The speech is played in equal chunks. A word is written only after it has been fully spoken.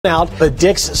Out the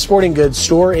Dick's Sporting Goods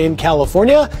store in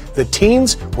California, the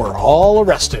teens were all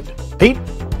arrested. Pete?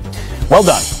 Well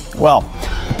done. Well,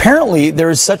 apparently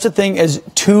there is such a thing as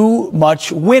too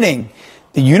much winning.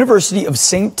 The University of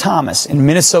St. Thomas in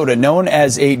Minnesota, known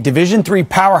as a Division III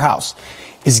powerhouse,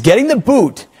 is getting the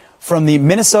boot from the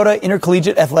Minnesota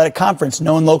Intercollegiate Athletic Conference,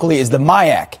 known locally as the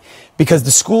MIAC, because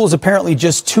the school is apparently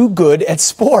just too good at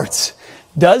sports.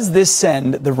 Does this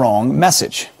send the wrong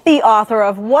message? The author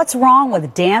of What's Wrong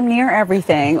with Damn Near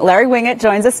Everything, Lary Winget,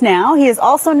 joins us now. He is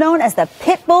also known as the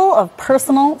pit bull of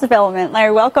personal development.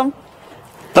 Larry, welcome.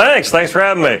 Thanks for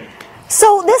having me.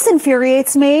 So this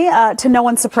infuriates me, to no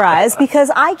one's surprise,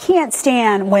 because I can't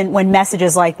stand when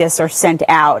messages like this are sent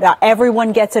out.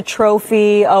 Everyone gets a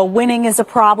trophy. Winning is a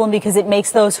problem because it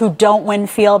makes those who don't win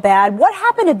feel bad. What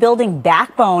happened to building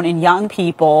backbone in young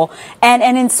people and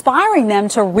inspiring them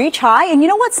to reach high? And you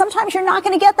know what? Sometimes you're not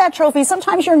going to get that trophy.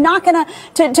 Sometimes you're not going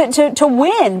to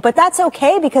win, but that's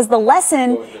okay because the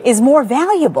lesson is more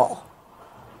valuable.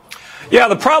 Yeah,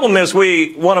 the problem is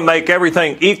we want to make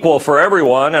everything equal for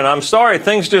everyone, and I'm sorry,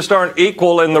 things just aren't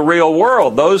equal in the real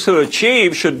world. Those who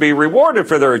achieve should be rewarded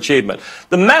for their achievement.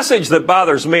 The message that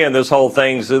bothers me in this whole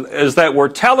thing is that we're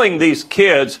telling these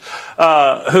kids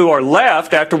who are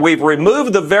left, after we've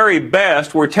removed the very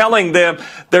best, we're telling them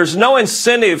there's no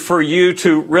incentive for you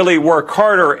to really work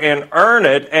harder and earn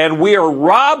it, and we are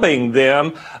robbing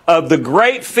them of the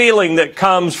great feeling that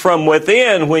comes from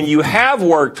within when you have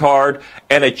worked hard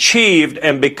and achieved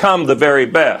and become the very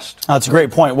best. That's a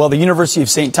great point. Well, the University of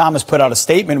St. Thomas put out a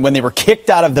statement when they were kicked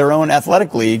out of their own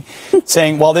athletic league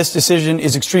saying, while this decision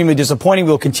is extremely disappointing,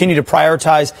 we will continue to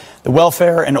prioritize the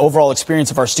welfare and overall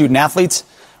experience of our student athletes.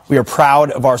 We are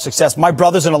proud of our success. My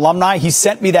brother's an alumni. He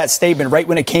sent me that statement right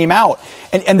when it came out.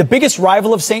 And the biggest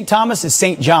rival of St. Thomas is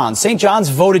St. John's. St. John's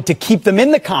voted to keep them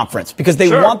in the conference because they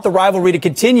want the rivalry to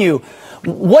continue.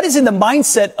 What is in the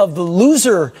mindset of the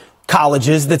loser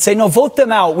colleges that say, no, vote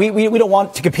them out. We don't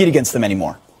want to compete against them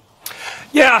anymore?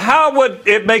 Yeah, how would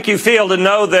it make you feel to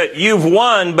know that you've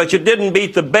won, but you didn't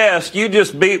beat the best? You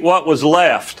just beat what was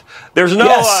left. There's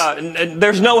no,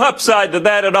 there's no upside to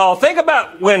that at all. Think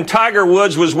about when Tiger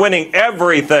Woods was winning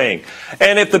everything.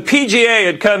 And if the PGA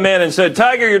had come in and said,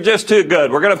 Tiger, you're just too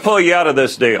good. We're going to pull you out of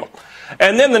this deal.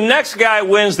 And then the next guy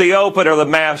wins the Open or the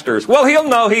Masters. Well, he'll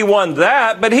know he won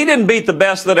that, but he didn't beat the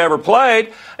best that ever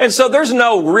played. And so there's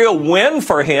no real win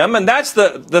for him. And that's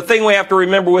the thing we have to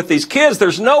remember with these kids.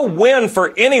 There's no win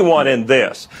for anyone in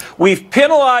this. We've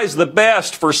penalized the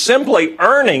best for simply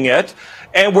earning it.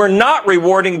 And we're not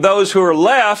rewarding those who are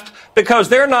left because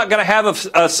they're not going to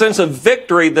have a sense of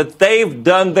victory that they've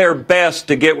done their best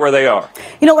to get where they are.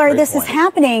 You know, Larry, this is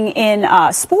happening in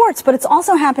sports, but it's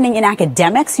also happening in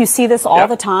academics. You see this all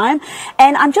the time.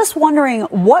 And I'm just wondering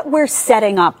what we're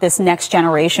setting up this next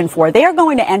generation for. They are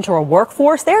going to enter a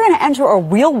workforce. They're going to enter a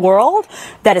real world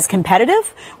that is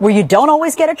competitive, where you don't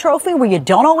always get a trophy, where you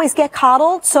don't always get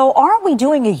coddled. So aren't we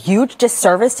doing a huge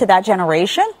disservice to that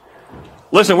generation?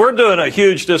 Listen, we're doing a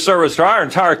huge disservice to our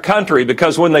entire country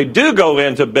because when they do go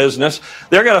into business,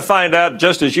 they're going to find out,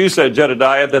 just as you said,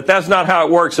 Jedediah, that that's not how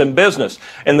it works in business.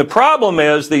 And the problem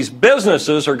is these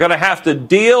businesses are going to have to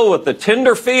deal with the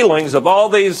tender feelings of all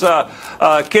these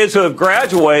kids who have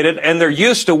graduated, and they're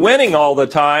used to winning all the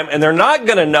time, and they're not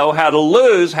going to know how to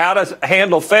lose, how to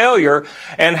handle failure,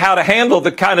 and how to handle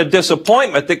the kind of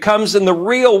disappointment that comes in the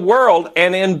real world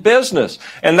and in business.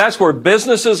 And that's where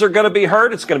businesses are going to be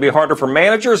hurt. It's going to be harder for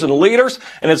managers and leaders,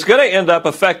 and it's going to end up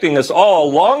affecting us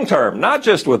all long term, not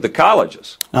just with the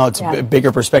colleges. No, it's a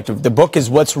bigger perspective. The book is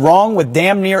What's Wrong with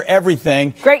Damn Near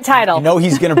Everything. Great title. You know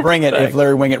he's going to bring it if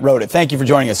Lary Winget wrote it. Thank you for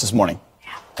joining us this morning.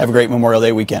 Have a great Memorial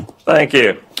Day weekend. Thank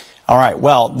you. All right.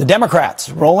 Well, the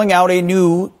Democrats rolling out a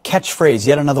new catchphrase,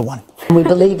 yet another one. We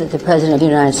believe that the President of the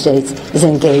United States is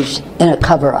engaged in a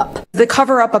cover-up. The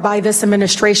cover-up by this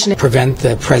administration. Prevent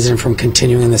the president from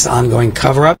continuing this ongoing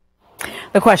cover-up.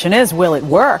 The question is, will it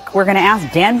work? We're going to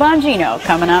ask Dan Bongino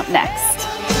coming up next.